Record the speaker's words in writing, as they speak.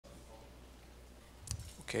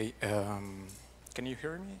Okay, can you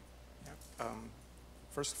hear me? Yeah.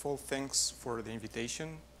 First of all, thanks for the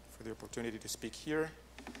invitation, for the opportunity to speak here.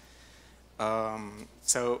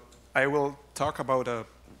 So I will talk about a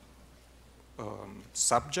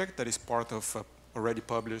subject that is part of an already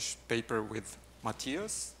published paper with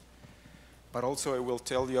Matthias, but also I will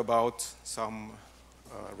tell you about some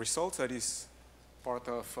results that is part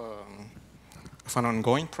of an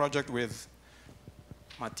ongoing project with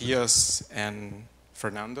Matthias and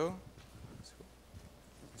Fernando.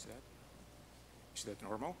 So, is that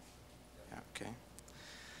normal? Yeah, okay.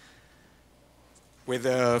 With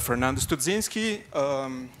Fernando Studzinski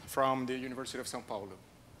from the University of São Paulo.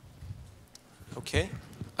 Okay.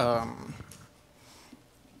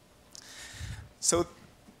 So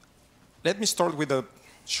let me start with a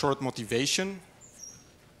short motivation.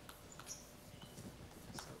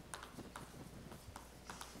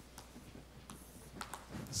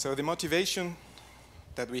 So the motivation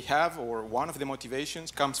that we have, or one of the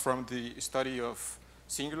motivations, comes from the study of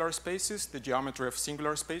singular spaces, the geometry of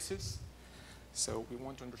singular spaces. So we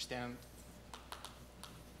want to understand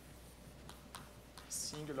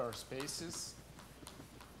singular spaces,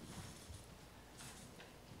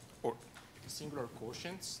 or singular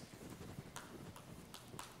quotients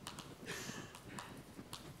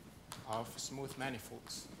of smooth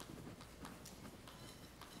manifolds.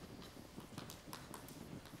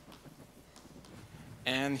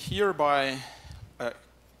 And here by a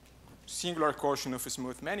singular quotient of a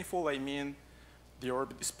smooth manifold, I mean the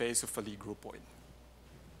orbit space of a Lie groupoid.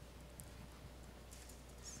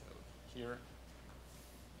 So here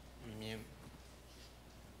we mean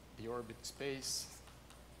the orbit space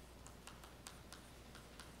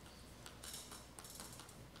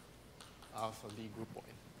of a Lie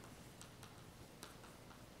groupoid.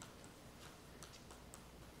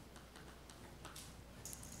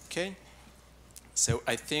 Okay. So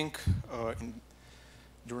I think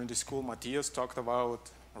during the school, Matthias talked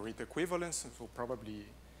about Morita equivalence, and so probably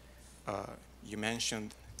you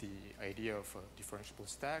mentioned the idea of a differentiable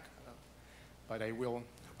stack, but I will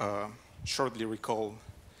shortly recall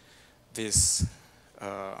this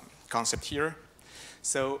concept here.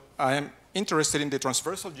 So I am interested in the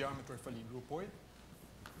transversal geometry of a Lie groupoid.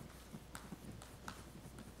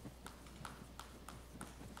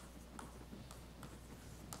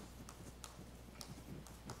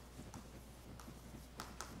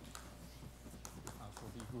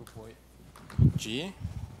 G.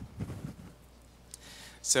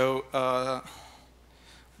 So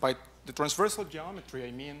by the transversal geometry,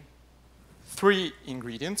 I mean three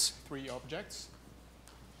ingredients, three objects.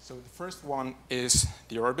 So the first one is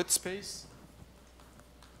the orbit space.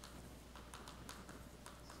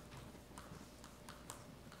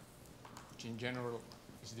 Which in general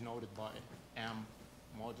is denoted by M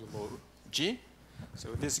modulo G.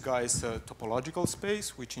 So this guy is a topological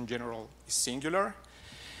space, which in general is singular.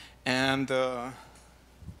 And the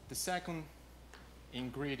second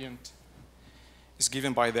ingredient is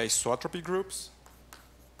given by the isotropy groups.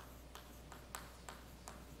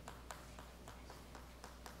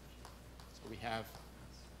 So we have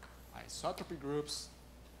isotropy groups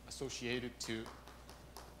associated to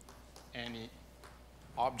any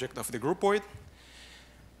object of the groupoid.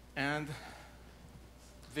 And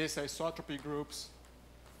these isotropy groups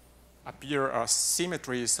appear as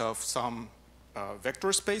symmetries of some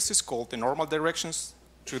vector spaces called the normal directions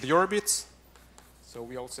to the orbits. So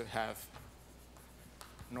we also have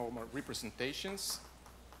normal representations.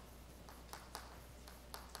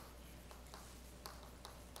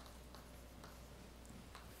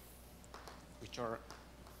 Which are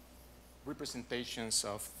representations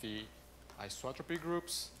of the isotropy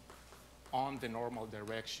groups on the normal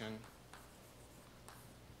direction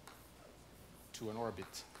to an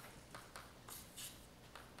orbit.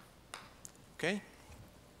 Okay?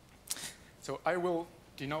 So I will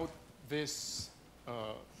denote this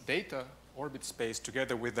data orbit space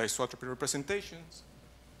together with the isotropy representations.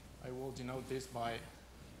 I will denote this by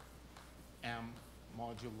M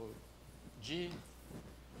modulo G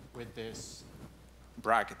with this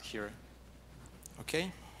bracket here.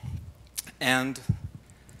 Okay? And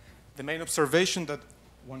the main observation that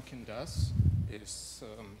one can do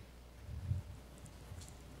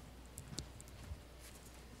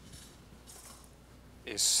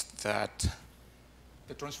is that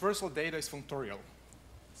the transversal data is functorial.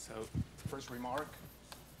 So the first remark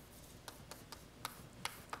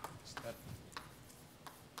is that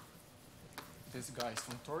this guy is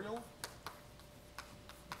functorial.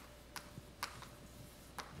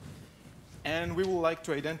 And we would like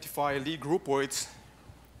to identify Lie groupoids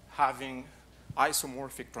having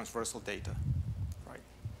isomorphic transversal data. Right?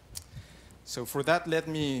 So for that, let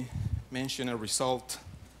me mention a result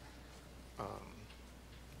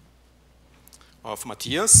of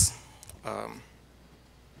Matthias.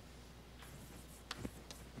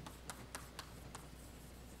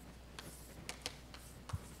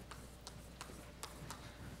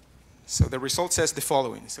 So the result says the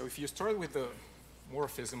following. So if you start with the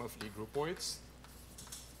morphism of Lie groupoids,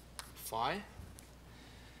 phi,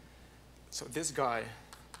 so this guy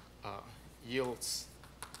yields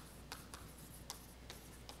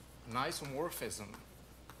an isomorphism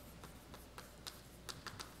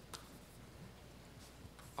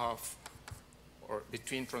of, or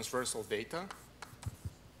between transversal data,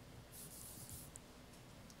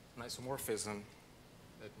 an isomorphism,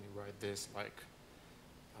 let me write this like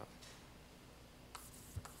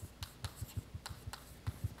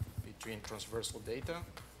between transversal data,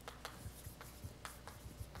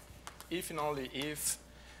 if and only if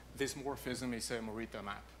this morphism is a Morita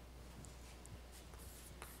map.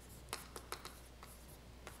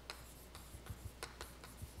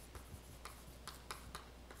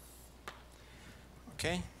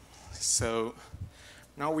 Okay, so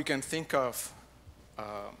now we can think of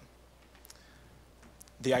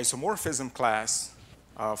the isomorphism class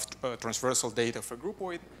of transversal data for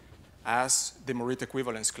groupoid as the Morita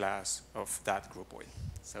equivalence class of that groupoid.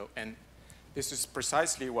 So, and this is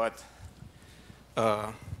precisely what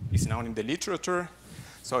is known in the literature.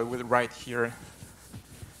 So I will write here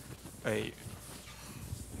a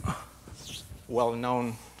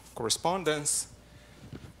well-known correspondence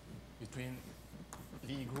between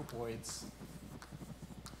Lie groupoids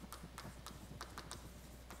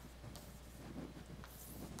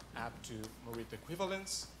up to Morita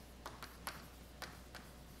equivalence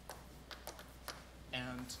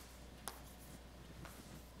and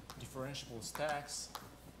differentiable stacks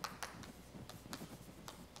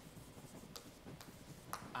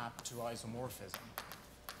up to isomorphism.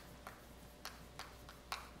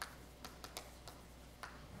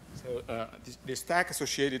 So the stack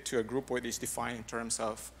associated to a groupoid is defined in terms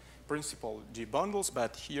of principal G bundles,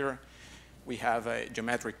 but here we have a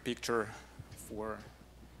geometric picture for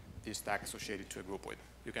the stack associated to a groupoid.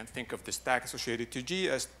 You can think of the stack associated to G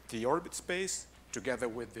as the orbit space together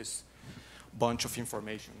with this bunch of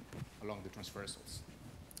information along the transversals.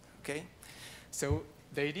 Okay? So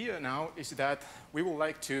the idea now is that we would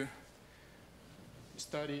like to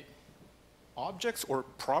study objects or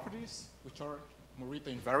properties which are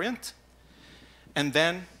Morita invariant, and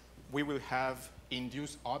then we will have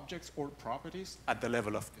induced objects or properties at the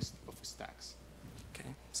level of stacks. Okay?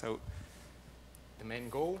 So the main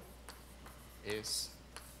goal is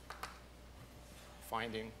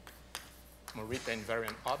finding Morita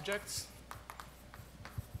invariant objects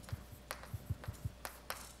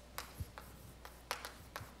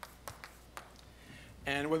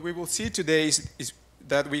and what we will see today is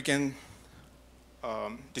that we can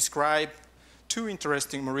describe two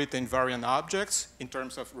interesting Morita invariant objects in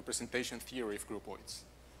terms of representation theory of groupoids.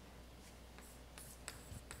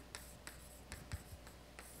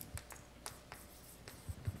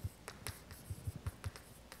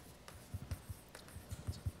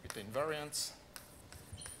 Morita invariants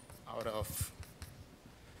out of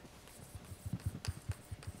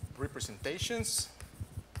representations,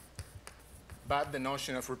 but the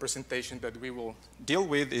notion of representation that we will deal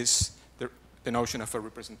with is the notion of a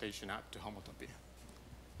representation up to homotopy.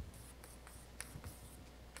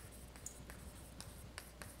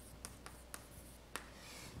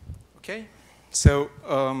 Okay, so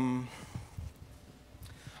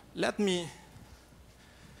let me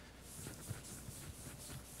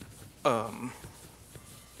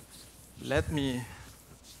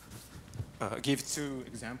give two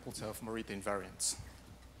examples of Morita invariants.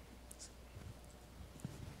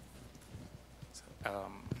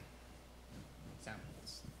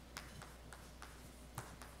 Examples.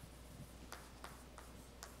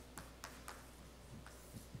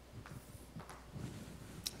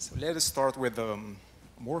 So let us start with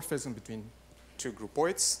morphism between two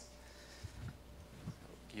groupoids.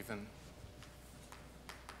 Given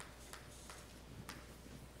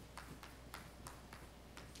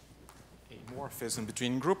a morphism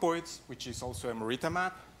between groupoids, which is also a Morita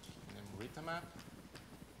map,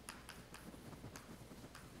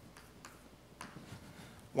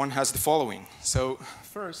 one has the following. So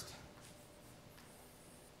first,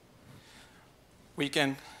 we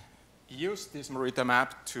can use this Morita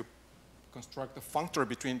map to construct a functor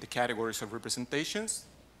between the categories of representations.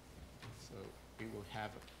 So we will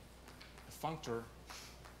have a functor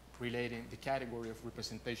relating the category of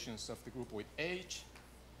representations of the groupoid H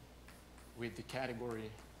with the category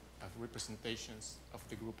of representations of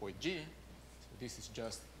the groupoid G. This is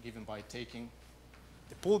just given by taking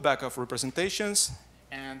the pullback of representations,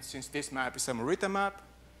 and since this map is a Morita map,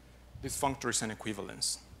 this functor is an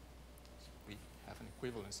equivalence. So we have an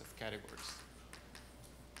equivalence of categories.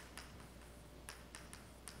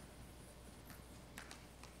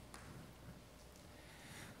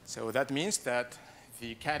 So that means that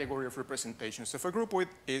the category of representations of a groupoid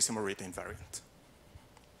is a Morita invariant.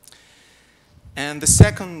 And the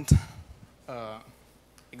second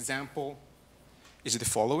example is the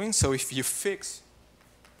following. So if you fix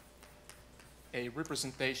a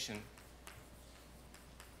representation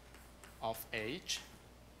of H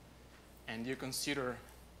and you consider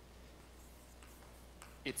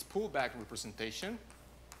its pullback representation,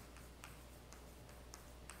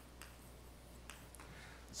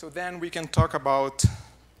 so then we can talk about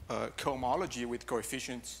cohomology with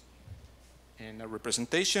coefficients in a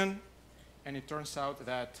representation, and it turns out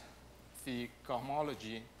that the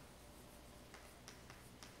cohomology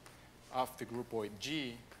of the groupoid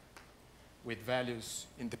G with values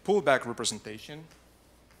in the pullback representation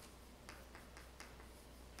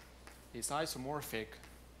is isomorphic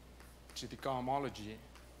to the cohomology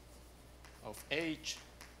of H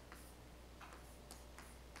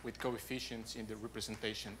with coefficients in the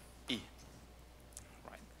representation E.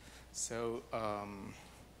 Right. So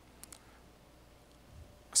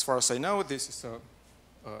as far as I know, this is a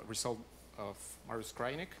result of Marius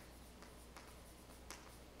Krajnik.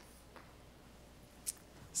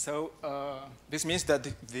 So this means that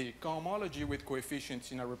the cohomology with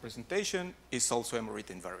coefficients in a representation is also a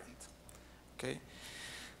Morita invariant. Okay.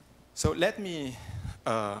 So let me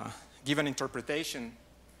give an interpretation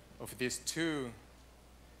of these two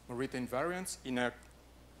Morita invariants in a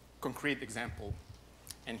concrete example.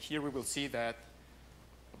 And here we will see that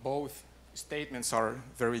both statements are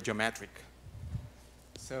very geometric.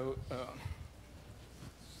 So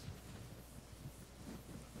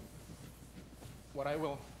what I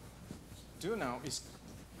will do now is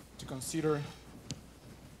to consider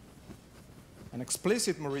an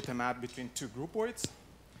explicit Morita map between two groupoids,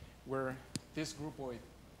 where this groupoid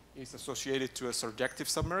is associated to a surjective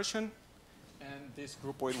submersion, and this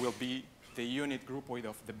groupoid will be the unit groupoid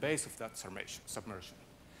of the base of that submersion.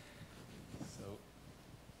 So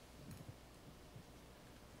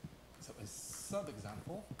a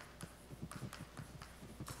sub-example.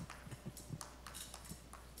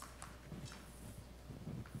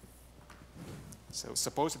 So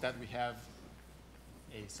suppose that we have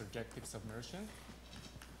a surjective submersion.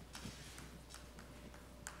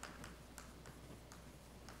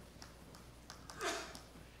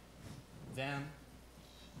 Then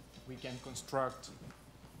we can construct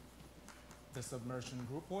the submersion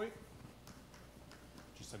groupoid,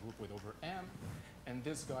 which is a groupoid over M, and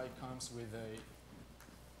this guy comes with a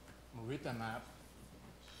Morita map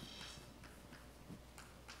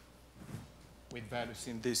with values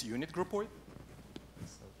in this unit groupoid.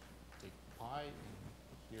 So take pi, and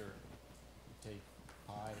here we take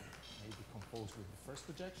pi maybe composed with the first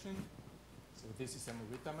projection. So this is a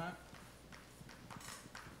Morita map.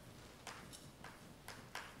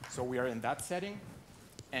 So we are in that setting,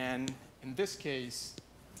 and in this case,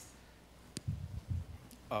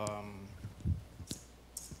 the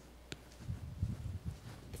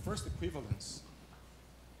first equivalence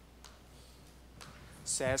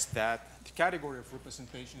says that the category of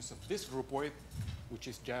representations of this groupoid, which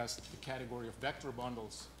is just the category of vector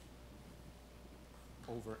bundles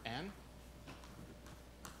over N,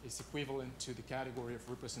 is equivalent to the category of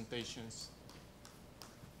representations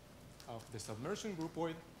of the submersion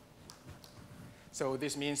groupoid. So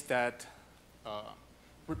this means that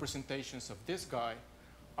representations of this guy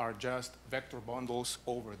are just vector bundles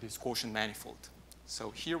over this quotient manifold.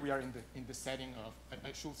 So here we are in the setting of,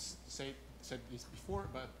 I should said this before,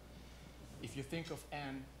 but if you think of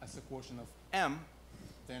N as a quotient of M,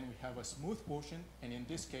 then we have a smooth quotient, and in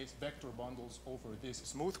this case, vector bundles over this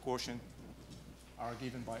smooth quotient are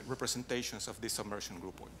given by representations of these submersion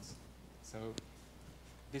groupoids. So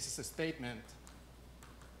this is a statement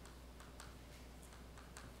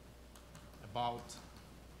about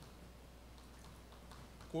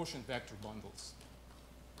quotient vector bundles.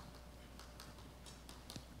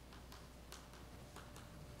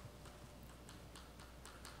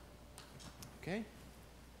 Okay.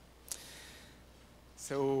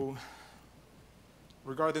 So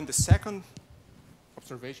regarding the second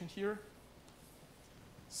observation here,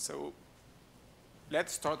 so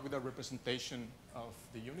let's start with a representation of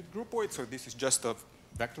the unit groupoid. So this is just a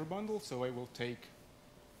vector bundle. So I will take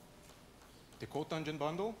the cotangent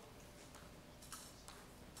bundle.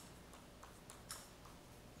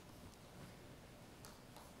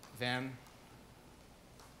 Then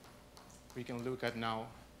we can look at now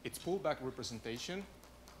its pullback representation,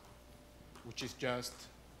 which is just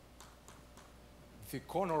the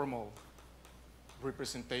conormal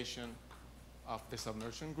representation of the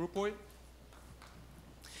submersion groupoid.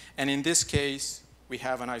 And in this case, we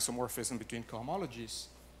have an isomorphism between cohomologies.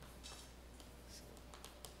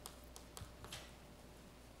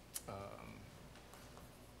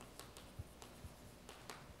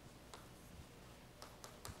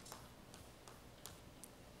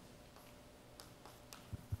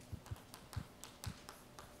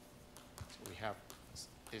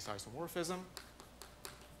 This isomorphism.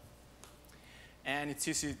 And it's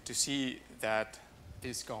easy to see that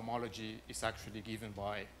this cohomology is actually given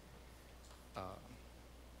by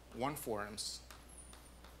one forms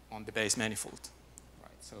on the base manifold.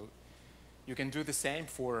 Right? So you can do the same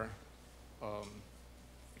for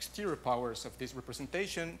exterior powers of this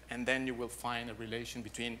representation, and then you will find a relation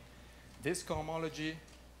between this cohomology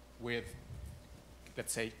with,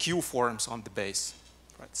 let's say, Q forms on the base.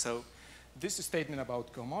 Right? So this statement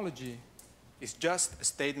about cohomology is just a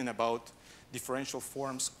statement about differential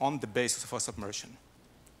forms on the basis of a submersion.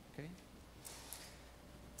 Okay?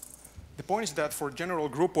 The point is that for general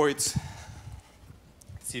groupoids,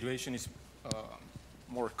 the situation is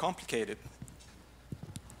more complicated.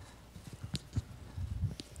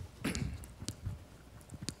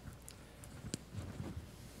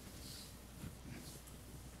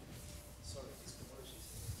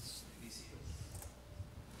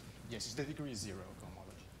 Yes, it's the degree 0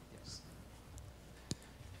 cohomology, yes.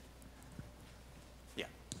 Yeah,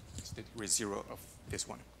 it's the degree 0 of this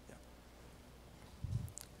one. Yeah.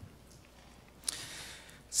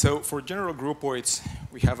 So for general groupoids,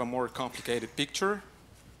 we have a more complicated picture.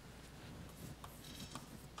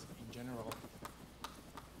 So in general,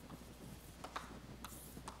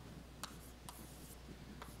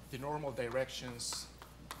 the normal directions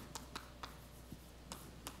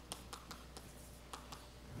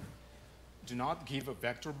do not give a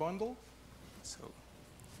vector bundle, so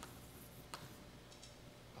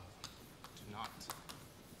do not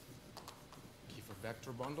give a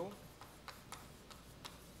vector bundle.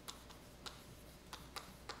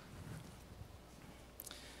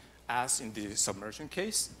 As in the submersion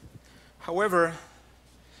case. However,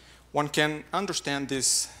 one can understand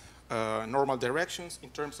these normal directions in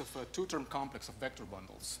terms of a two-term complex of vector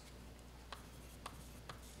bundles.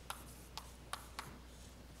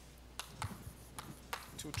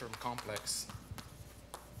 Two-term complex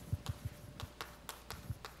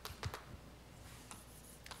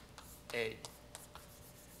A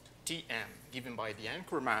to Tm given by the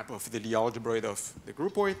anchor map of the Lie algebroid of the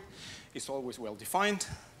groupoid is always well defined.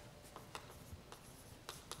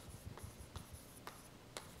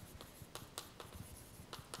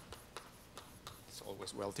 It's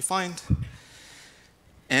always well defined.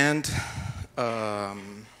 And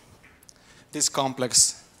this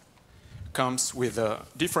complex comes with a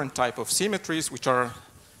different type of symmetries, which are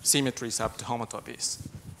symmetries up to homotopies.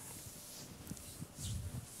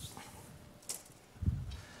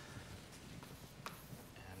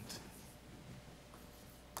 And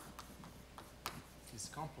this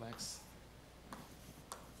complex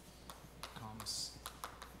comes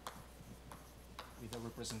with a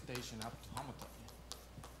representation up to homotopy.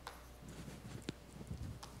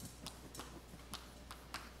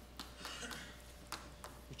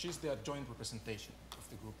 Which is the adjoint representation of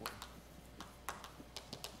the groupoid.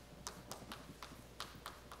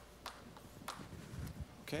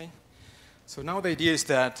 Okay, so now the idea is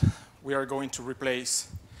that we are going to replace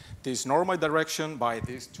this normal direction by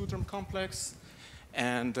this two-term complex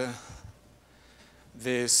and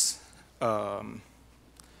this, and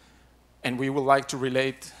we would like to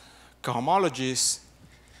relate cohomologies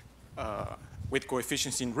with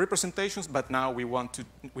coefficients in representations, but now we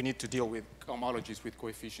need to deal with cohomologies with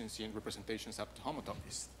coefficients in representations up to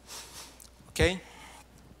homotopies. Okay?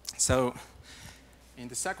 So in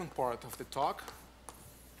the second part of the talk,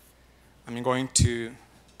 I'm going to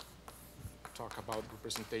talk about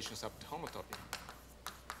representations up to homotopy.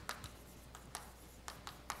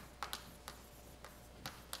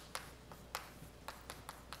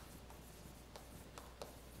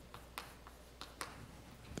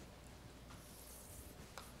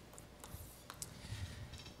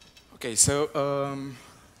 Okay, so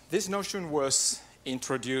this notion was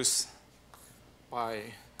introduced by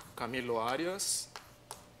Camilo Arias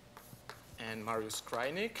and Marius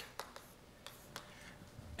Krajnik,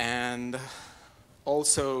 and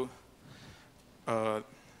also a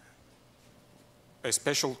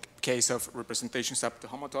special case of representations up to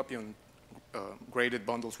homotopy on graded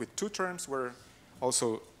bundles with two terms were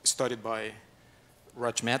also studied by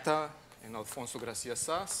Raj Mehta and Alfonso Gracia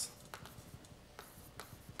Sass.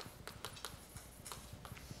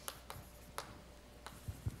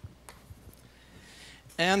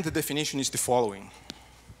 And the definition is the following.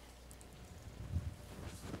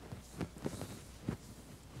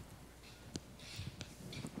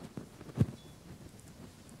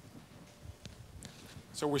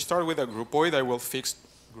 So we start with a groupoid. I will fix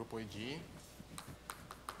groupoid G.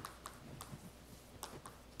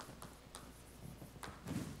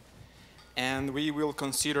 And we will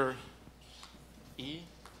consider E,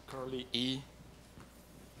 curly E,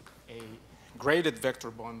 a graded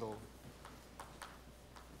vector bundle.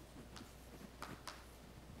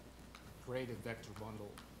 Graded vector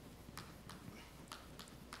bundle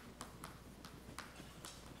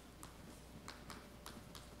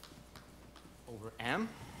over M,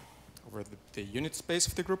 over the unit space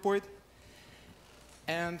of the groupoid.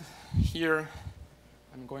 And here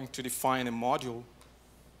I'm going to define a module.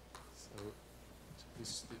 So this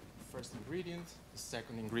is the first ingredient. The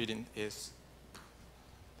second ingredient is the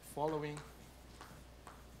following.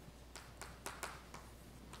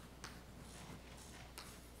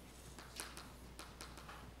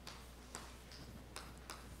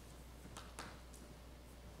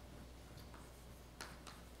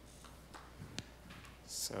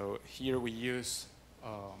 So here we use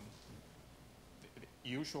the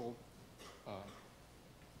usual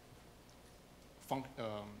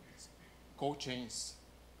cochains,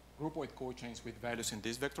 groupoid cochains with values in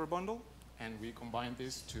this vector bundle, and we combine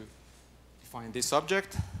this to define this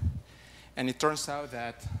object. And it turns out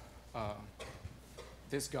that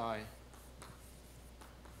this guy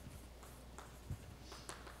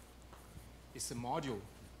is a module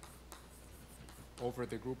over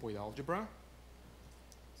the groupoid algebra.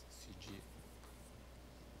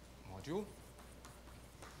 Module,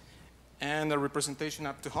 and a representation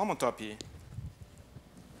up to homotopy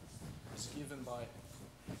is given by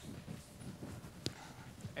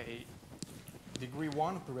a degree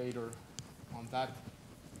 1 operator on that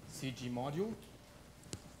CG module,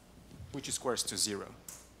 which squares to 0.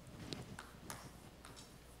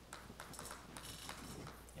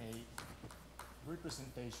 A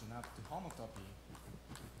representation up to homotopy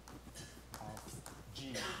of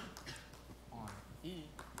G on E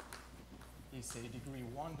is a degree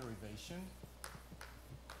 1 derivation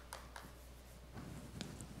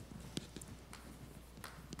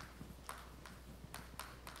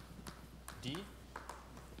D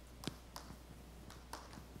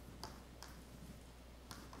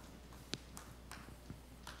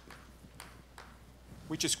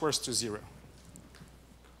which squares to 0.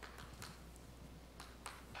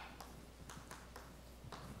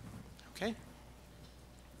 Okay.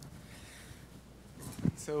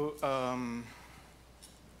 So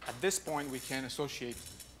at this point, we can associate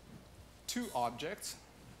two objects.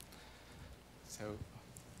 So we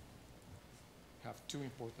have two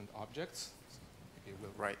important objects. So maybe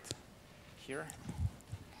we'll write here.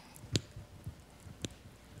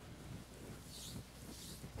 So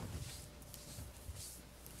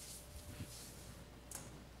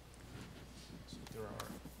there are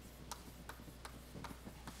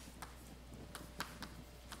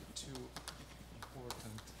two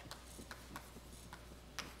important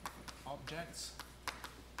objects.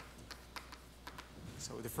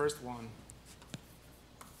 So the first one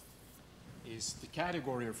is the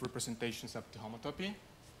category of representations up to homotopy.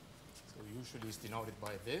 So usually it's denoted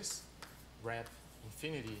by this, rep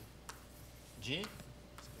infinity G. So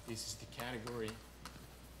this is the category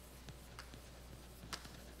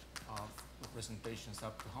of representations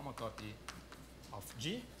up to homotopy of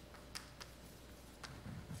G.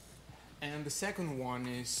 And the second one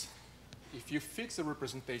is if you fix a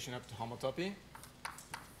representation up to homotopy,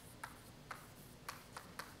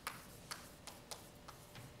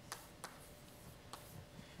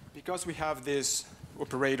 because we have this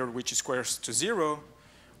operator which squares to 0,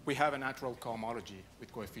 we have a natural cohomology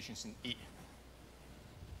with coefficients in E.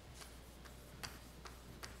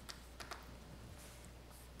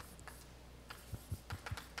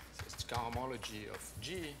 So it's the cohomology of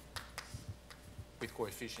G with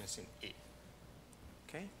coefficients in E.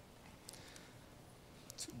 Okay?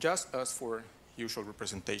 So just as for usual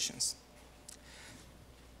representations.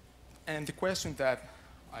 And the question that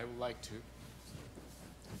I would like to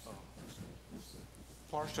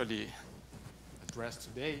partially address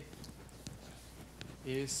today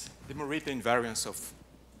is the Morita invariance of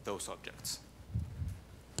those objects.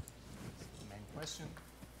 The main question.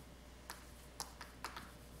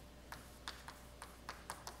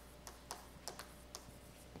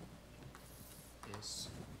 Is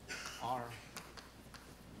R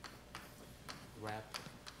rep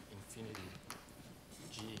infinity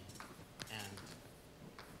G and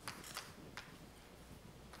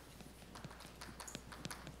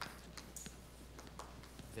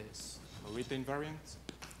this Morita invariant?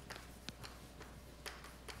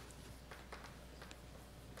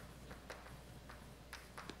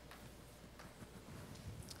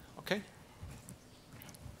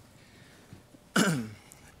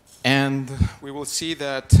 And we will see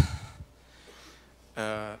that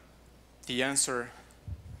the answer,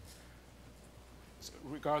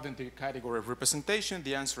 regarding the category of representation,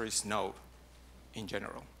 the answer is no in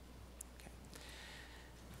general. Okay.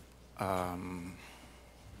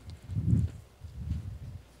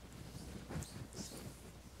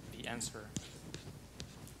 The answer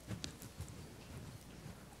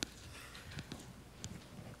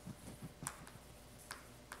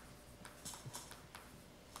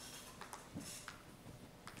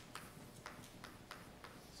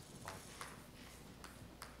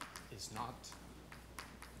is not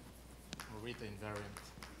Morita invariant.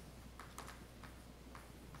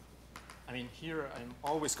 I mean, here I'm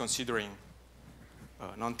always considering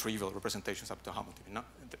non-trivial representations up to homotopy.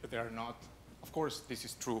 They are not, of course, this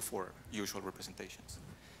is true for usual representations,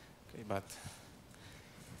 okay, but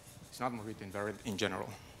it's not Morita invariant in general.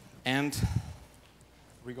 And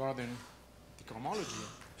regarding the cohomology,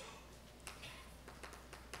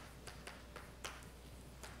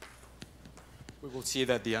 we will see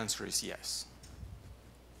that the answer is yes.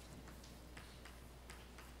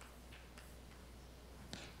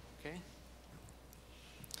 Okay.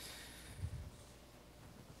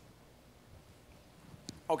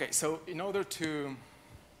 Okay, so in order to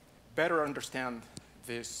better understand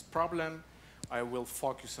this problem, I will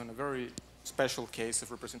focus on a very special case of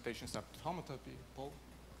representations up to homotopy. Paul?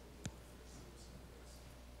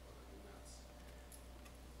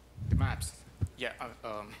 The maps. Yeah.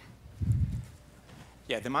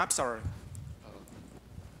 Yeah, the maps are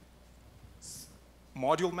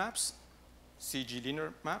module maps, CG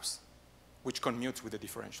linear maps, which commute with the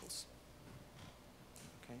differentials.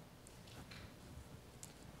 Okay.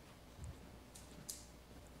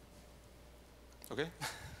 Okay.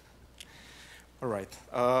 All right.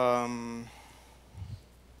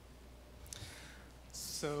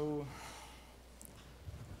 So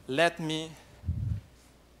let me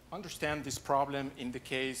understand this problem in the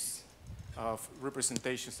case of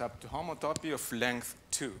representations up to homotopy of length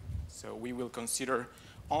 2. So we will consider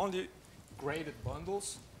only graded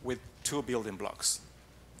bundles with 2 building blocks.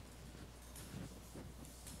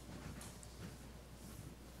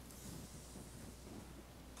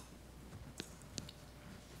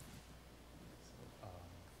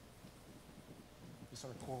 These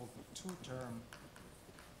are called 2-term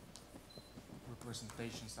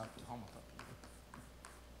representations up to homotopy.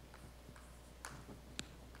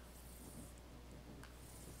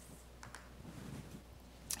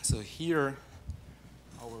 So here,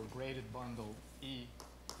 our graded bundle E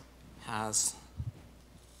is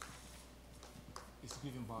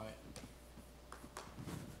given by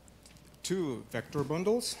 2 vector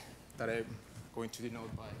bundles that I'm going to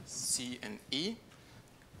denote by C and E.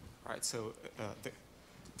 Right. So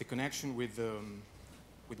the connection with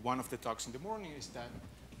one of the talks in the morning is that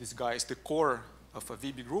this guy is the core of a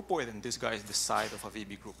VB groupoid, and this guy is the side of a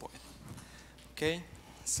VB groupoid. Okay.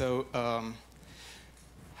 So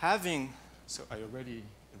so I already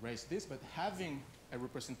erased this, but having a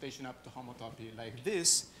representation up to homotopy like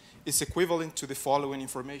this is equivalent to the following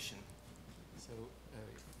information. So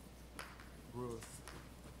growth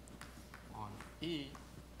on E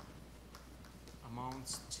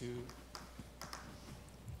amounts to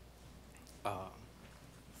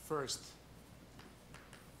first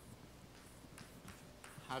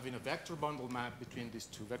having a vector bundle map between these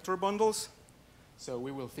 2 vector bundles. So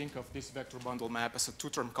we will think of this vector bundle map as a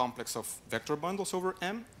 2-term complex of vector bundles over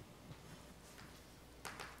M,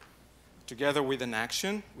 together with an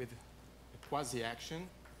action, with a quasi-action,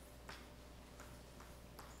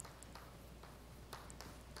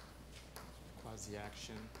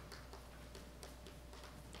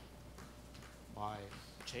 by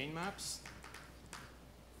chain maps.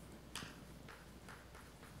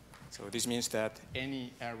 So this means that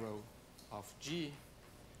any arrow of G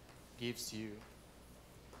gives you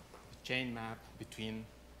chain map between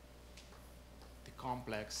the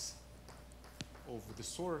complex over the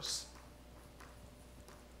source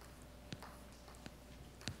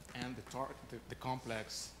and the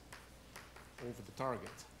complex over the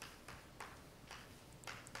target.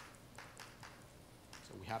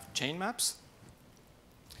 So we have chain maps.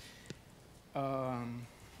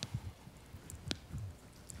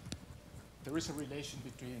 There is a relation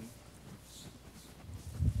between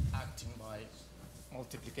acting by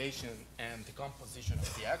multiplication and the composition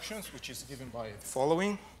of the actions, which is given by the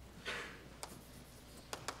following.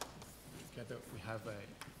 Together we have a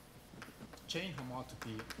chain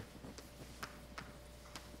homotopy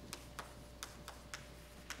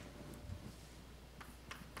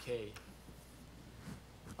K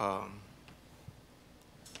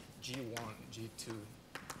G1, G2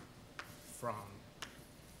 from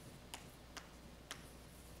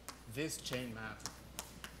this chain map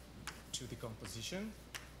to the composition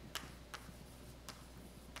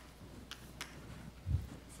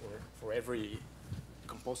for every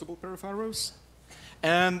composable pair of arrows.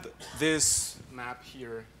 And this map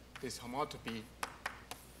here, this homotopy,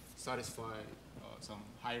 satisfy some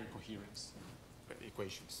higher coherence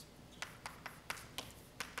equations,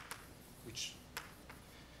 which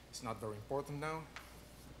is not very important now.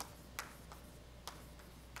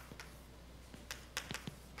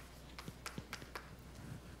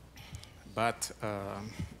 But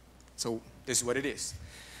so this is what it is.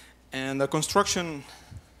 And the construction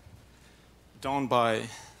done by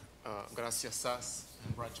Gracia Sass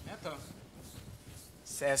and Raj Mehta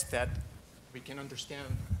says that we can understand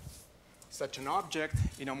such an object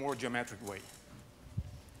in a more geometric way.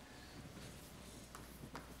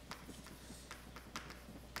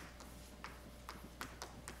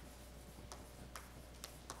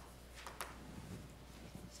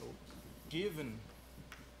 So given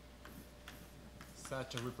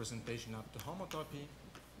such a representation up to homotopy,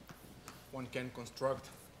 one can construct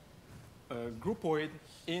a groupoid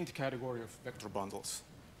in the category of vector bundles.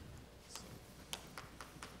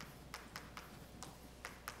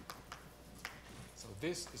 So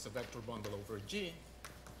this is a vector bundle over G,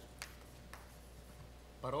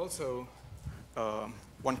 but also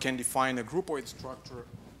one can define a groupoid structure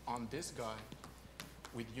on this guy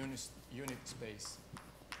with unit space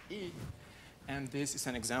E, and this is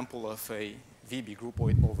an example of a VB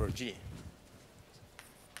groupoid over G.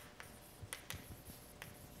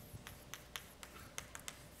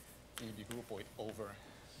 VB groupoid over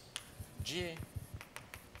G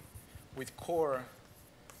with core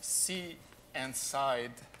C and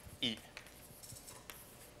side E.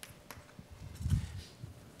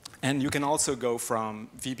 And you can also go from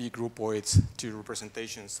VB groupoids to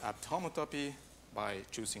representations up to homotopy by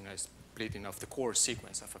choosing a splitting of the core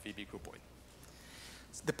sequence of a VB groupoid.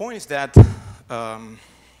 The point is that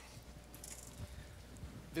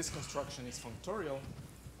this construction is functorial,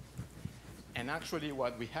 and actually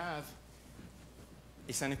what we have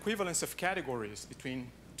is an equivalence of categories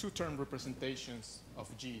between two-term representations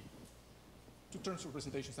of G, two-term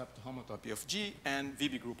representations up to homotopy of G and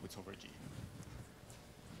VB groupoids over G.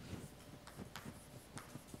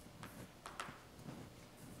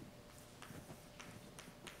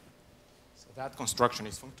 So that construction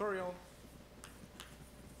is functorial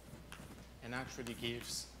and actually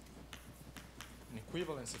gives an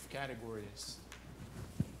equivalence of categories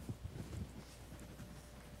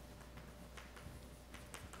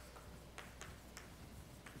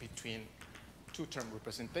between two-term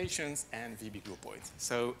representations and VB groupoids.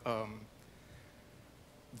 So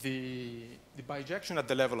the bijection at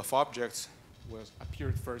the level of objects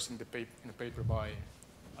appeared first in a paper by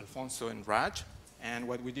Alfonso and Raj, and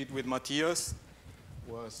what we did with Matthias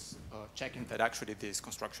was checking that actually this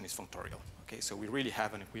construction is functorial. Okay, so we really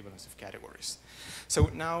have an equivalence of categories. So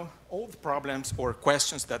now all the problems or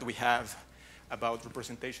questions that we have about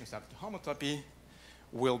representations up to homotopy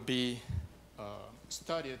will be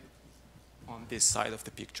studied on this side of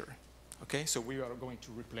the picture. Okay, so we are going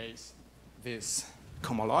to replace this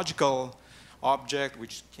cohomological object,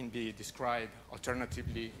 which can be described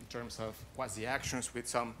alternatively in terms of quasi-actions with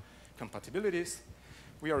some compatibilities.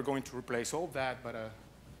 We are going to replace all that, but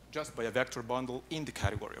just by a vector bundle in the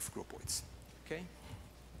category of groupoids. Okay.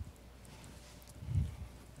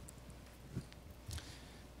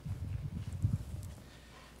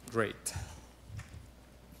 Great.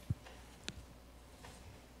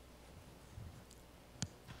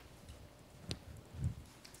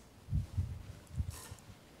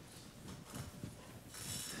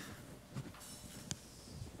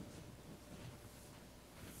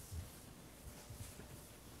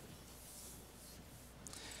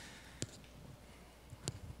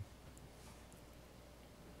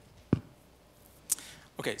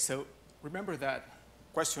 Okay, so remember that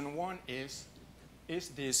question 1 is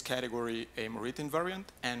this category a Morita invariant?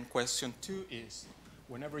 And question 2 is,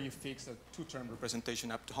 whenever you fix a two-term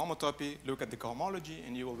representation up to homotopy, look at the cohomology,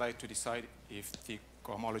 and you will like to decide if the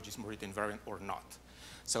cohomology is Morita invariant or not.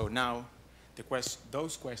 So now,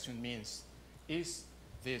 those questions means, is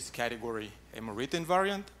this category a Morita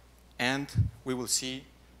invariant? And we will see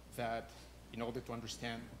that in order to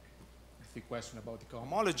understand the question about the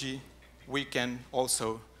cohomology, we can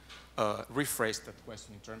also rephrase that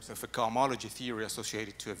question in terms of a cohomology theory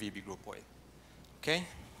associated to a VB groupoid. Okay?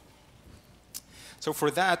 So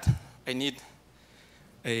for that, I need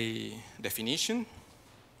a definition.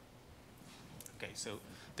 Okay, so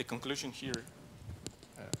the conclusion here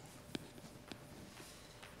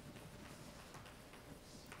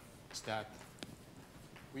is that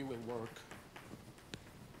we will work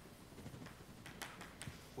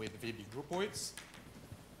with VB groupoids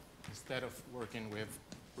instead of working with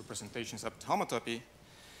representations up to homotopy.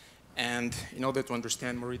 And in order to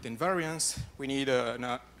understand Morita invariance, we need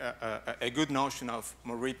a good notion of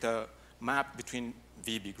Morita map between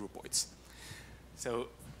VB groupoids. So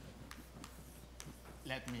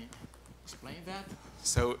let me explain that.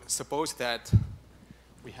 So suppose that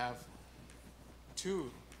we have two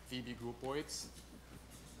VB groupoids,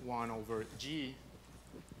 1 over G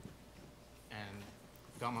and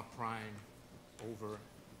gamma prime over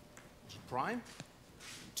G prime,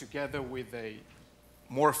 together with a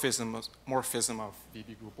morphism of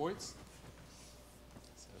VB groupoids.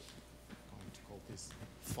 So I'm going to call this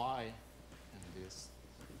phi and this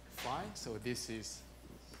phi. So this is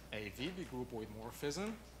a VB groupoid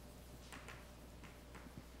morphism.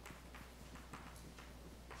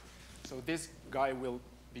 So this guy will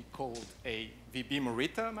be called a VB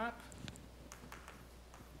Morita map.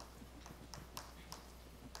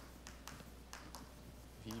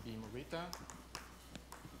 VB Morita.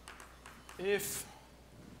 If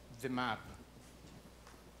the map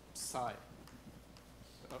psi,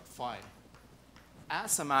 phi,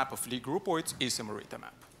 as a map of Lie groupoids is a Morita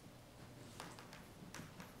map.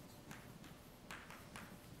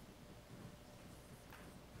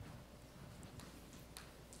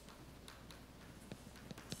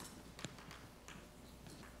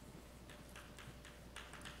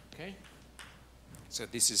 Okay, so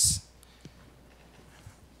this is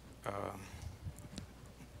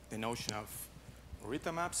the notion of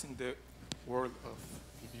Morita maps in the world of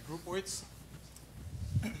VB groupoids.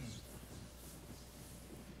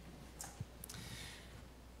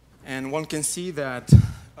 And one can see that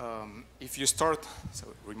if you start,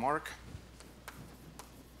 so remark,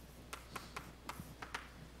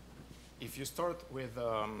 if you start with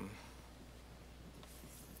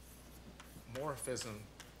morphism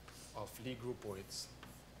of Lie groupoids,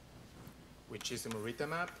 which is a Morita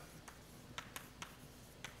map,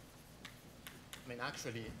 I mean,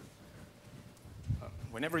 actually,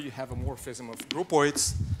 whenever you have a morphism of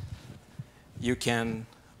groupoids, you can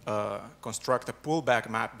construct a pullback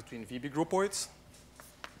map between VB groupoids.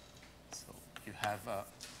 So you have a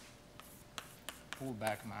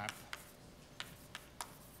pullback map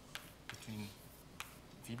between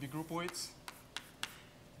VB groupoids.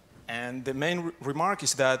 And the main remark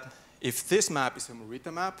is that if this map is a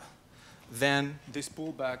Morita map, then this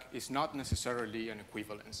pullback is not necessarily an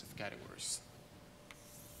equivalence of categories.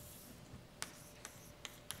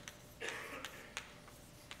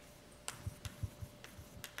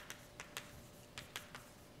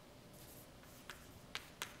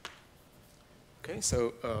 Okay,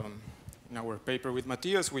 so in our paper with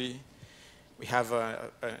Matthias, we have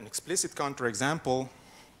an explicit counterexample,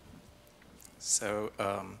 so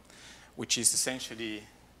which is essentially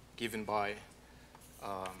given by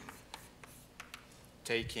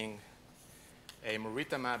taking a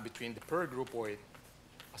Morita map between the per groupoid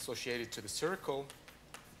associated to the circle.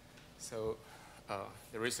 So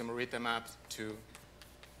there is a Morita map to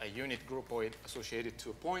a unit groupoid associated to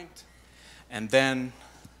a point, and then,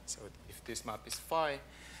 so if this map is phi,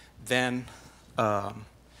 then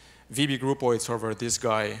VB groupoids over this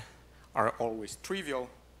guy are always trivial.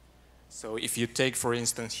 So if you take, for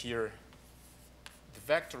instance, here the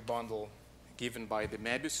vector bundle given by the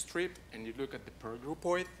Möbius strip, and you look at the per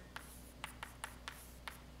groupoid,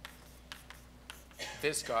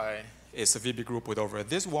 this guy is a VB groupoid over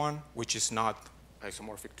this one, which is not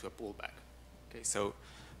isomorphic to a pullback. Okay, so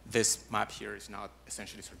this map here is not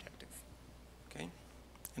essentially surjective. Okay,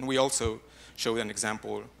 and we also showed an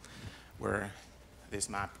example where this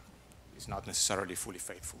map is not necessarily fully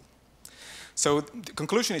faithful. So the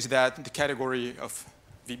conclusion is that the category of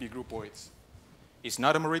VB groupoids is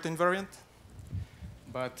not a Morita invariant,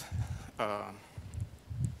 but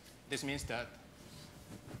this means that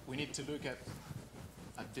we need to look at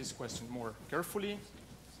this question more carefully.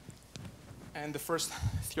 And the first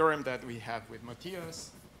theorem that we have with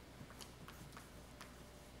Matthias.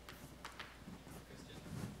 Cristian,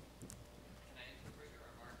 can I interpret your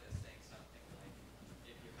remark as saying something like,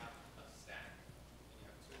 if you have a stack and you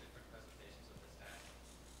have two different presentations of the stack,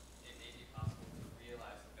 it may be possible to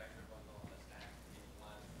realize the vector bundle on the stack in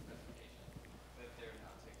one presentation, but there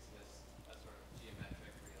not to exist a sort of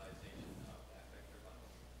geometric realization of that vector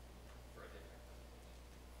bundle for a different presentation.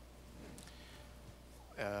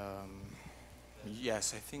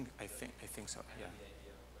 Yes, I think so. Yeah.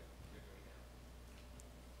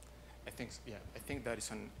 I think that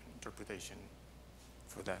is an interpretation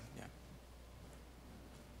for that. Yeah.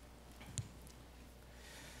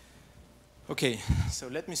 Okay, so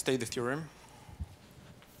let me state the theorem.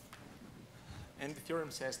 And the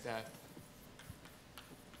theorem says that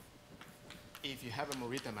if you have a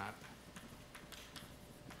Morita map,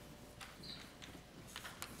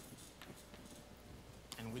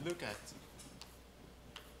 and we look at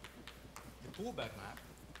the pullback map,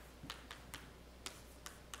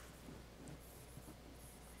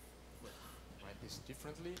 we'll write this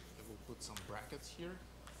differently. I will put some brackets here.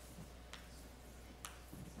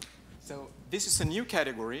 So this is a new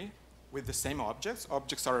category with the same objects.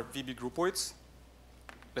 Objects are VB groupoids.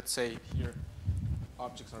 Let's say here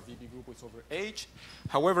objects are VB groupoids over H.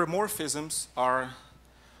 However, morphisms are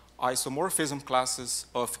isomorphism classes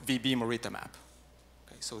of VB Morita map.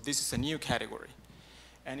 Okay, so this is a new category.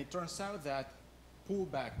 And it turns out that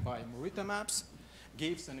pullback by Morita maps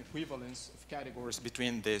gives an equivalence of categories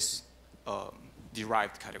between these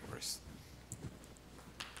derived categories.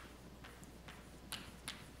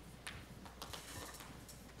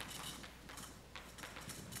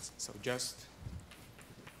 So just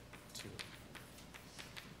to,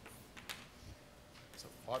 so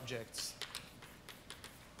objects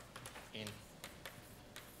in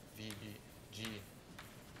VBG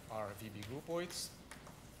are VB groupoids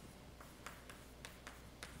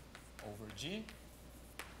over G,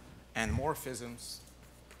 and morphisms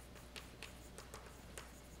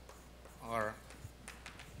are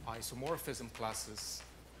isomorphism classes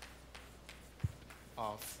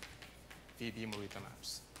of VB Morita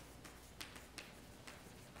maps.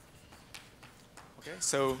 Okay,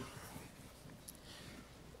 so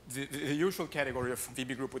the usual category of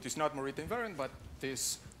VB groupoid is not Morita invariant, but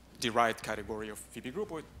this derived category of VB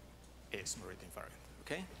groupoid is Morita invariant.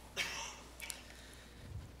 Okay.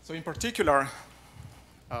 So in particular,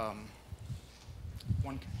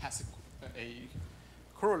 one has a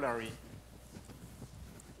corollary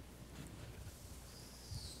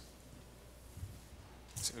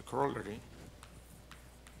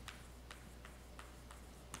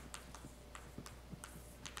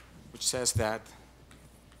which says that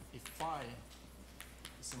if phi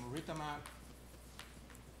is a Morita map,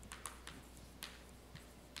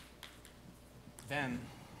 then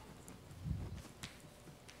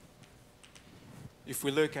if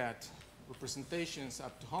we look at representations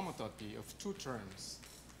up to homotopy of two terms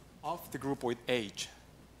of the groupoid H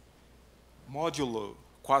modulo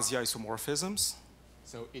quasi-isomorphisms,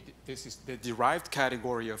 so this is the derived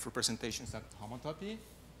category of representations up to homotopy,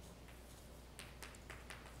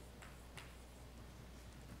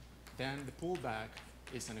 then the pullback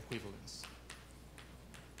is an equivalence.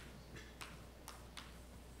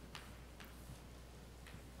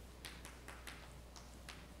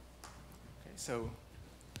 Okay, so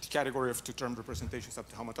the category of two-term representations up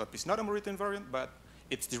to homotopy is not a Morita invariant, but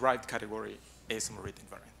its derived category is a Morita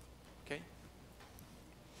invariant. Okay?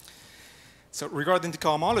 So regarding the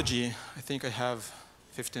cohomology, I think I have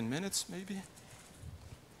 15 minutes maybe.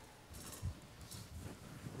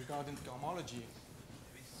 Regarding the cohomology,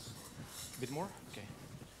 a bit more? Okay.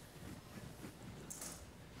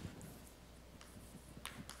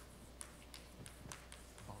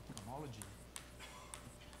 About cohomology.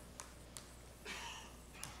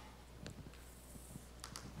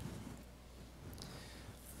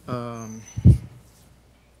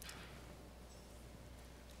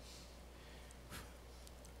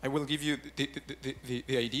 I will give you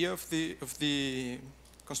the idea of the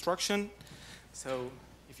construction. So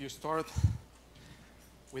if you start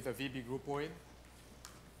with a VB groupoid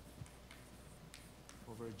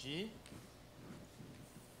over G,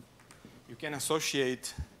 you can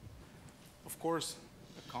associate, of course,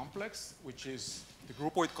 a complex, which is the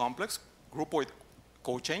groupoid complex, groupoid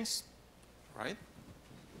cochains, right?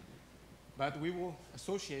 But we will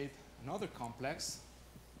associate another complex,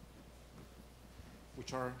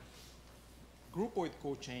 which are groupoid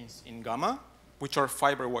cochains in gamma, which are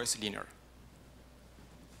fiber-wise linear.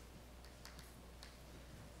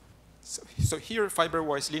 So here,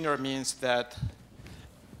 fiber-wise linear means that,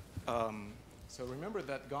 so remember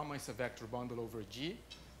that gamma is a vector bundle over G.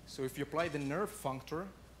 So if you apply the nerve functor,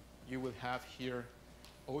 you will have here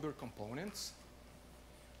other components,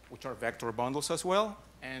 which are vector bundles as well.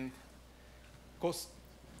 And because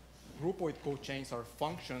groupoid cochains are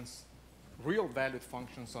functions, real valued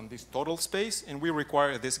functions on this total space, and we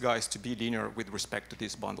require these guys to be linear with respect to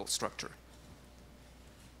this bundle structure.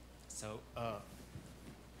 So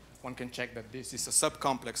one can check that this is a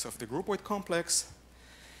subcomplex of the groupoid complex,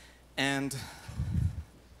 and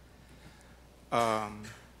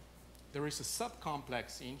there is a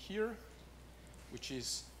subcomplex in here, which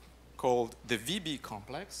is called the VB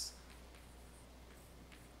complex.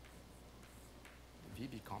 The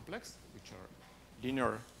VB complex, which are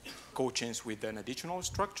linear cochains with an additional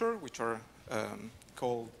structure, which are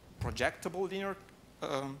called projectable linear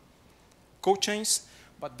cochains.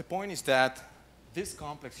 But the point is that this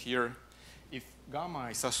complex here, if gamma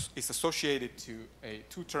is associated to a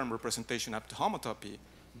two-term representation up to homotopy,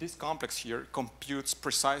 this complex here computes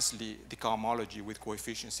precisely the cohomology with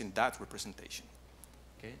coefficients in that representation.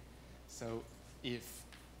 Okay? So if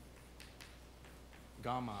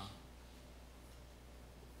gamma,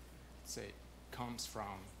 say, comes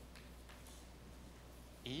from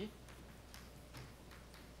E,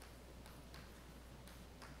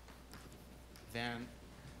 then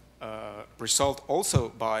result also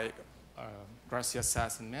by Garcia,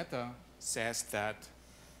 Sass, and Mehta says that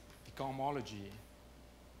the cohomology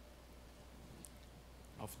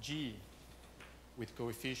of G with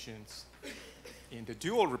coefficients in the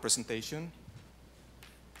dual representation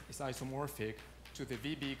is isomorphic to the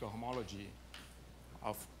VB cohomology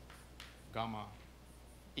of gamma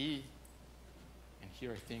E. And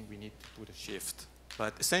here I think we need to put a shift.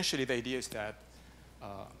 But essentially the idea is that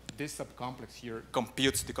this subcomplex here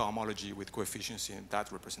computes the cohomology with coefficients in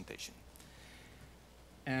that representation.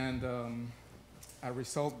 And a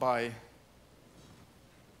result by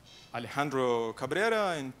Alejandro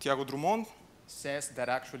Cabrera and Tiago Drummond says that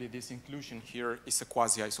actually this inclusion here is a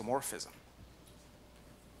quasi-isomorphism.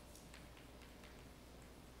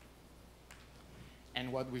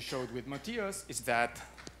 And what we showed with Matthias is that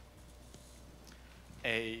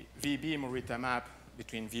a VB Morita map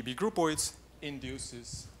between VB groupoids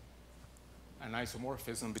induces an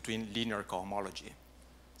isomorphism between linear cohomology.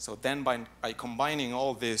 So then by combining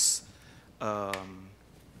all this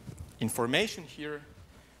information here,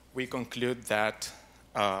 we conclude that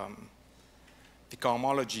the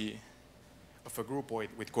cohomology of a groupoid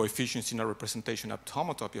with coefficients in a representation up to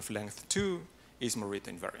homotopy of length 2 is Morita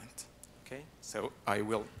invariant. Okay? So I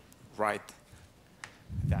will write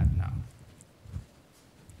that now.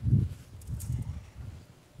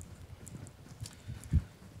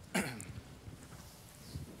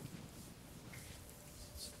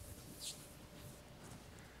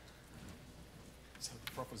 So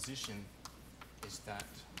the proposition is that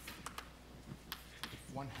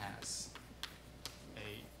if one has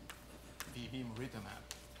a VB Morita map,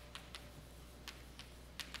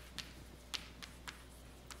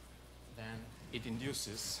 then it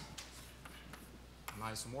induces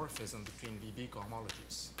an isomorphism between VB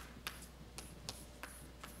cohomologies.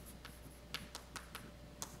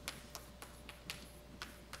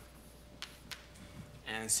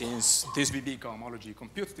 And since this VB cohomology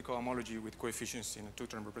computes the cohomology with coefficients in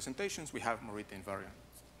two-term representations, we have Morita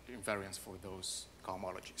invariance for those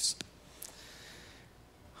cohomologies.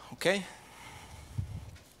 Okay?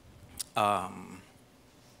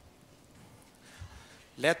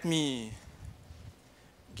 Let me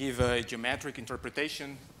give a geometric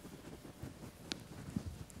interpretation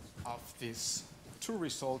of these two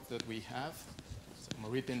results that we have. So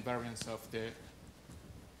Morita invariance of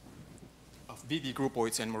VB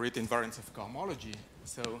groupoids and Morita invariance of cohomology.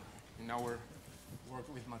 So in our work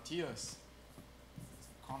with Matthias,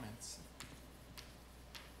 comments.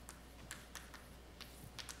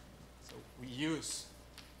 So we use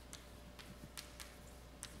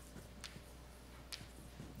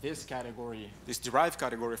this category, this derived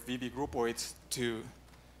category of VB groupoids to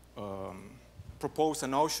propose a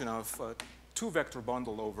notion of two-vector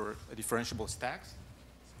bundle over a differentiable stacks.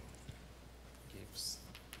 Gives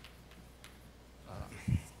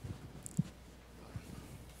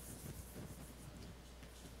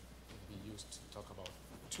we used to talk about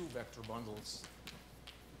two-vector bundles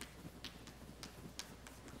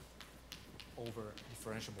over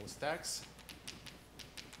differentiable stacks.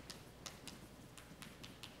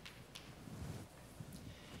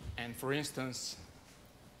 And for instance,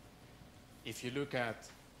 if you look at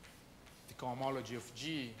the cohomology of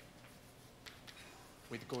G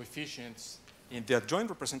with coefficients in the adjoint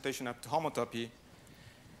representation up to homotopy,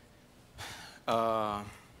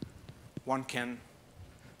 one can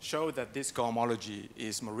show that this cohomology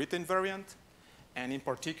is Morita invariant. And in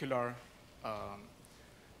particular,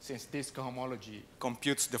 since this cohomology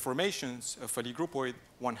computes the formations of a Lie groupoid,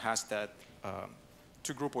 one has that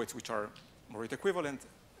two groupoids which are Morita equivalent,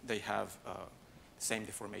 they have the same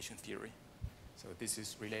deformation theory. So this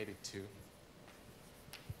is related to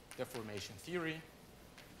deformation theory,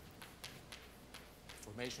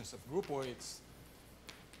 formations of groupoids,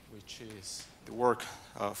 which is the work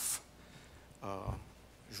of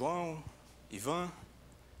João, Ivan,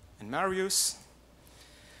 and Marius.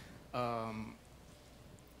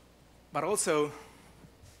 But also,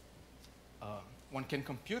 one can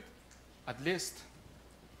compute at least,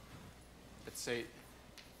 let's say,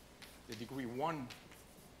 the degree 1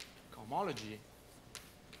 homology,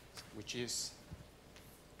 which is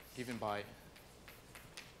given by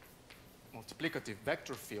multiplicative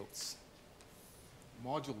vector fields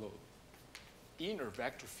modulo inner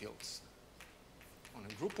vector fields on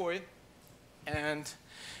a groupoid. And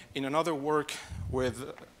in another work with,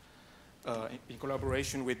 in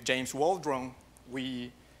collaboration with James Waldron,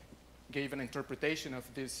 we gave an interpretation of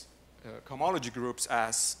these cohomology groups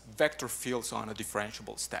as vector fields on a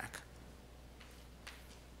differentiable stack.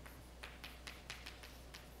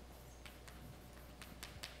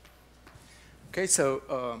 Okay, so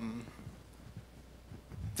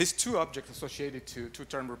these two objects associated to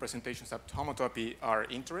two-term representations of homotopy are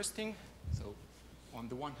interesting. So on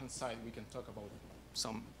the one hand side, we can talk about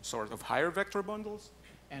some sort of higher vector bundles,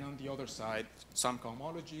 and on the other side, some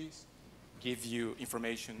cohomologies give you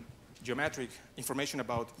information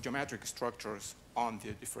about geometric structures on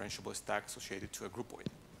the differentiable stack associated to a groupoid.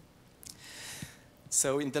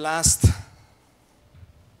 So in the last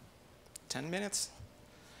 10 minutes,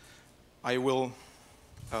 I will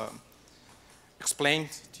explain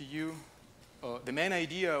to you the main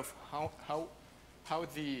idea of how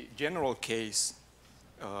the general case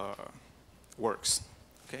works,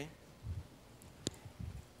 okay?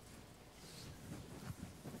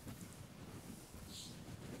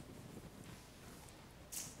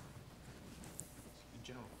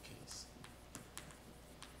 General case.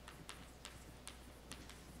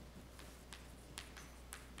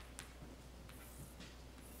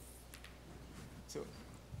 So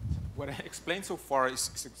what I explained so far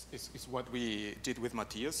is what we did with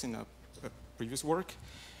Matthias in a previous work.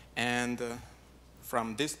 And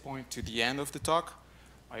from this point to the end of the talk,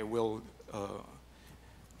 I will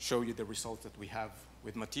show you the results that we have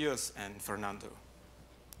with Matthias and Fernando.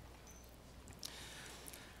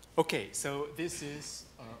 Okay, so this is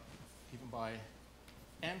given by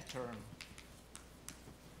n-term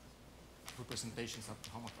representations of the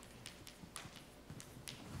homotopy.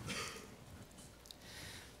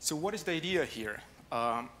 So what is the idea here?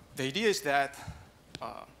 The idea is that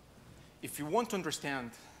if you want to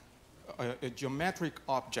understand a geometric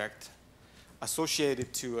object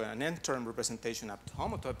associated to an n-term representation of the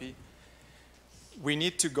homotopy, we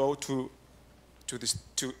need to go to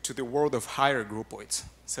the world of higher groupoids.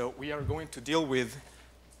 So we are going to deal with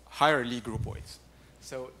higher Lie groupoids.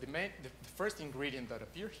 So the first ingredient that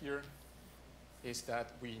appears here is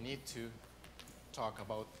that we need to talk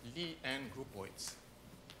about Lie n groupoids.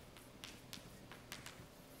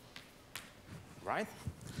 Right?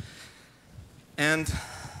 And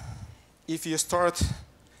if you start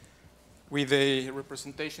with a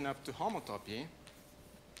representation up to homotopy,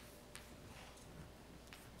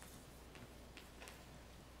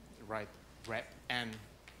 right, rep n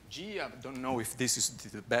g. I don't know if this is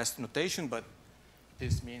the best notation, but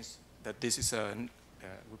this means that this is a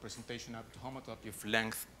representation up to homotopy of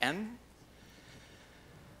length n.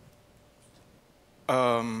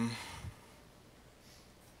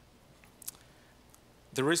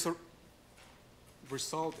 There is a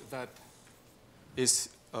result that is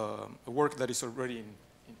a work that is already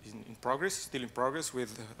in progress, still in progress,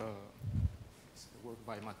 with work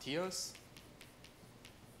by Matthias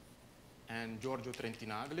and Giorgio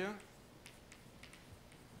Trentinaglia.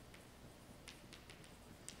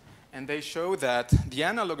 And they show that the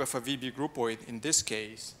analog of a VB groupoid in this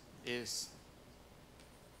case is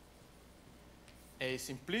a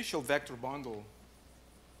simplicial vector bundle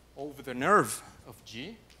over the nerve of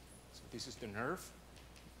G. So this is the nerve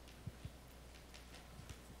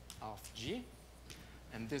of G.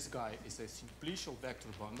 And this guy is a simplicial vector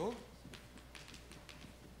bundle.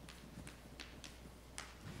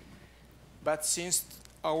 But since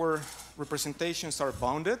our representations are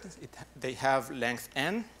bounded, they have length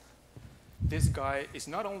n, this guy is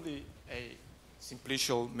not only a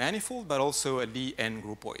simplicial manifold, but also a Lie n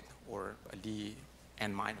groupoid, or a Lie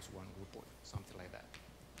n minus 1 groupoid, something like that.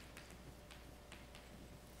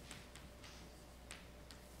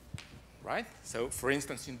 Right? So for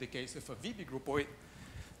instance, in the case of a VB groupoid,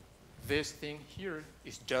 this thing here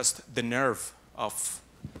is just the nerve of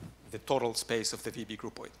the total space of the VB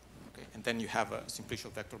groupoid. Okay? And then you have a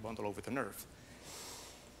simplicial vector bundle over the nerve.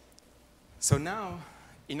 So now,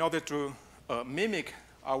 in order to mimic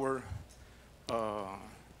our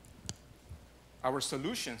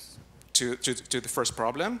solutions to the first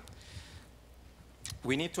problem,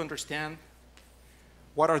 we need to understand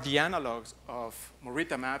what are the analogs of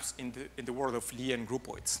Morita maps in the world of Lie n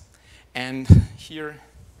groupoids. And here,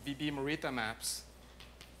 VB Morita maps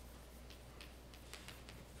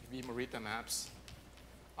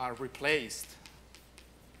are replaced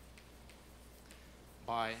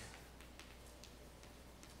by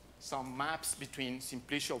some maps between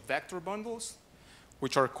simplicial vector bundles,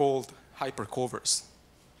 which are called hypercovers,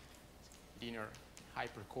 linear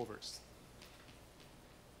hypercovers.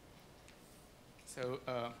 So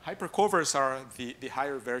hypercovers are the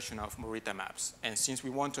higher version of Morita maps. And since we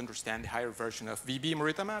want to understand the higher version of VB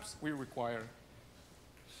Morita maps, we require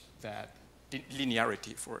that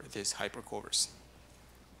linearity for these hypercovers.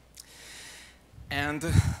 And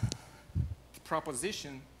the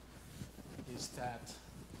proposition is that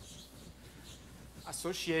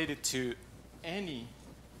associated to any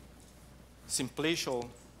simplicial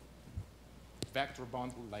vector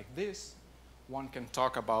bundle like this, one can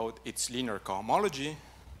talk about its linear cohomology.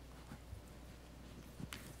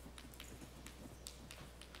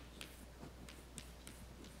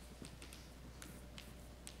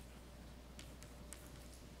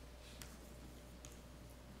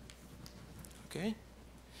 Okay,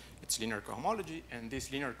 it's linear cohomology, and this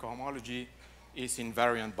linear cohomology is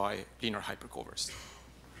invariant by linear hypercovers.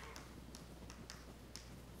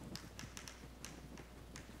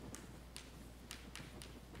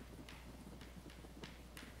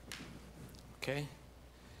 Okay,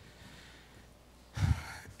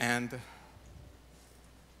 and the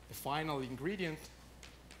final ingredient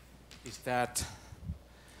is that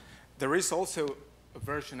there is also a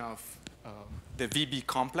version of the VB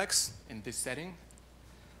complex in this setting.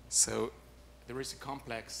 So there is a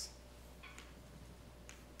complex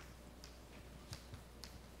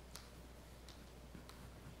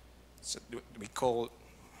so we call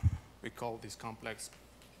this complex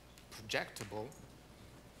projectable,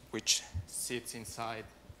 which sits inside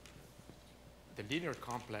the linear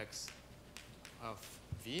complex of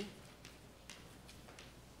V.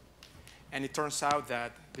 And it turns out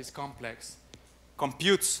that this complex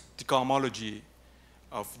computes the cohomology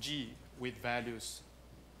of G with values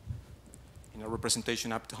in a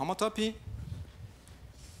representation up to homotopy.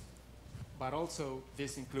 But also,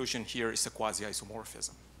 this inclusion here is a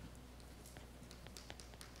quasi-isomorphism.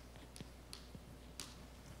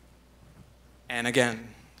 And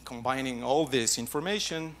again, combining all this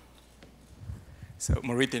information, so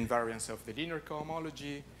Morita invariance of the linear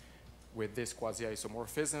cohomology with this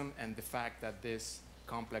quasi-isomorphism and the fact that this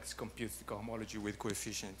complex computes the cohomology with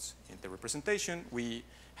coefficients in the representation, we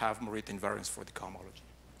have Morita invariance for the cohomology.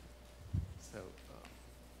 So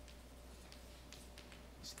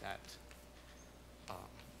is that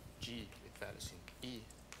G with values in E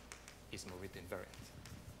is Morita invariant.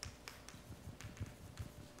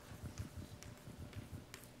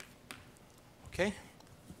 Okay.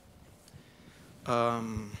 I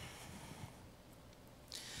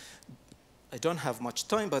don't have much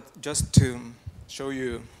time, but just to show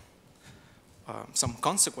you some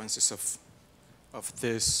consequences of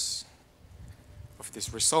this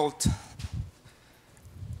result,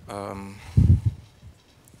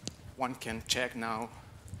 one can check now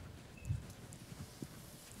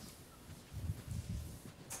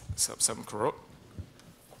some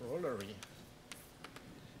corollary.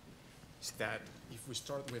 Is that if we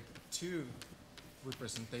start with two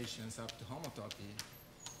representations up to homotopy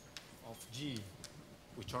of G,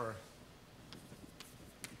 which are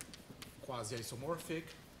quasi-isomorphic,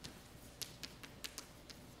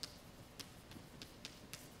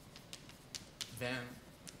 then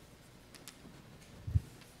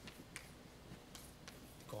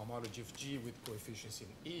the cohomology of G with coefficients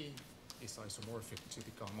in E is isomorphic to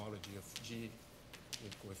the cohomology of G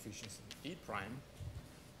with coefficients in E prime.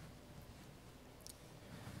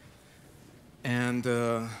 And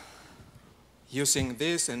using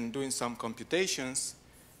this and doing some computations,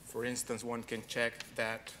 for instance, one can check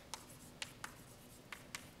that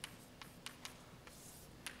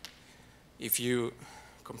if you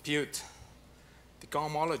compute the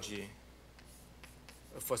cohomology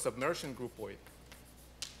of a submersion groupoid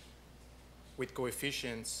with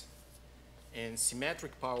coefficients in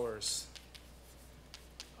symmetric powers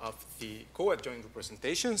of the coadjoint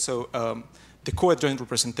representation. So the coadjoint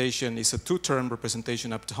representation is a two-term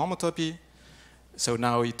representation up to homotopy. So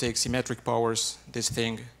now you take symmetric powers. This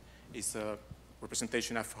thing is a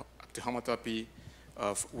representation up to homotopy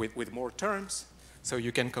with more terms. So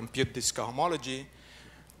you can compute this cohomology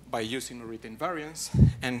by using Morita invariance.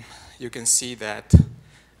 And you can see that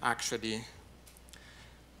actually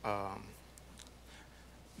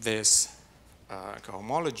this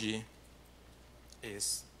cohomology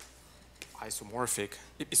is isomorphic.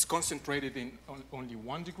 It is concentrated in only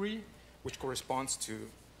 1 degree, which corresponds to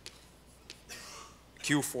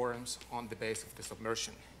Q forms on the base of the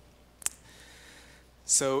submersion.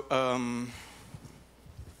 So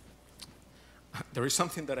there is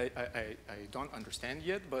something that I don't understand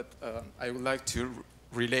yet, but I would like to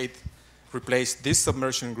relate replace this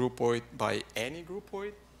submersion groupoid by any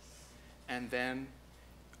groupoid. And then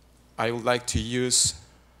I would like to use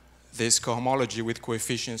this cohomology with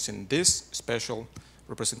coefficients in this special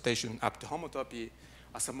representation up to homotopy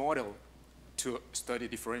as a model to study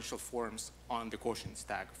differential forms on the quotient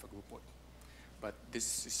stack of a groupoid. But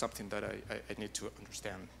this is something that I need to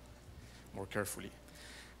understand more carefully.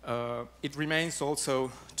 It remains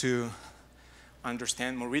also to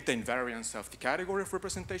understand Morita invariance of the category of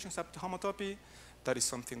representations up to homotopy. That is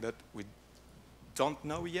something that we don't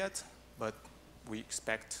know yet, but we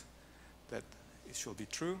expect that it should be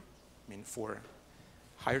true. I mean, for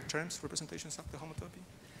higher terms representations up to homotopy.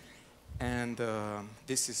 And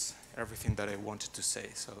this is everything that I wanted to say,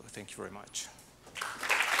 so thank you very much.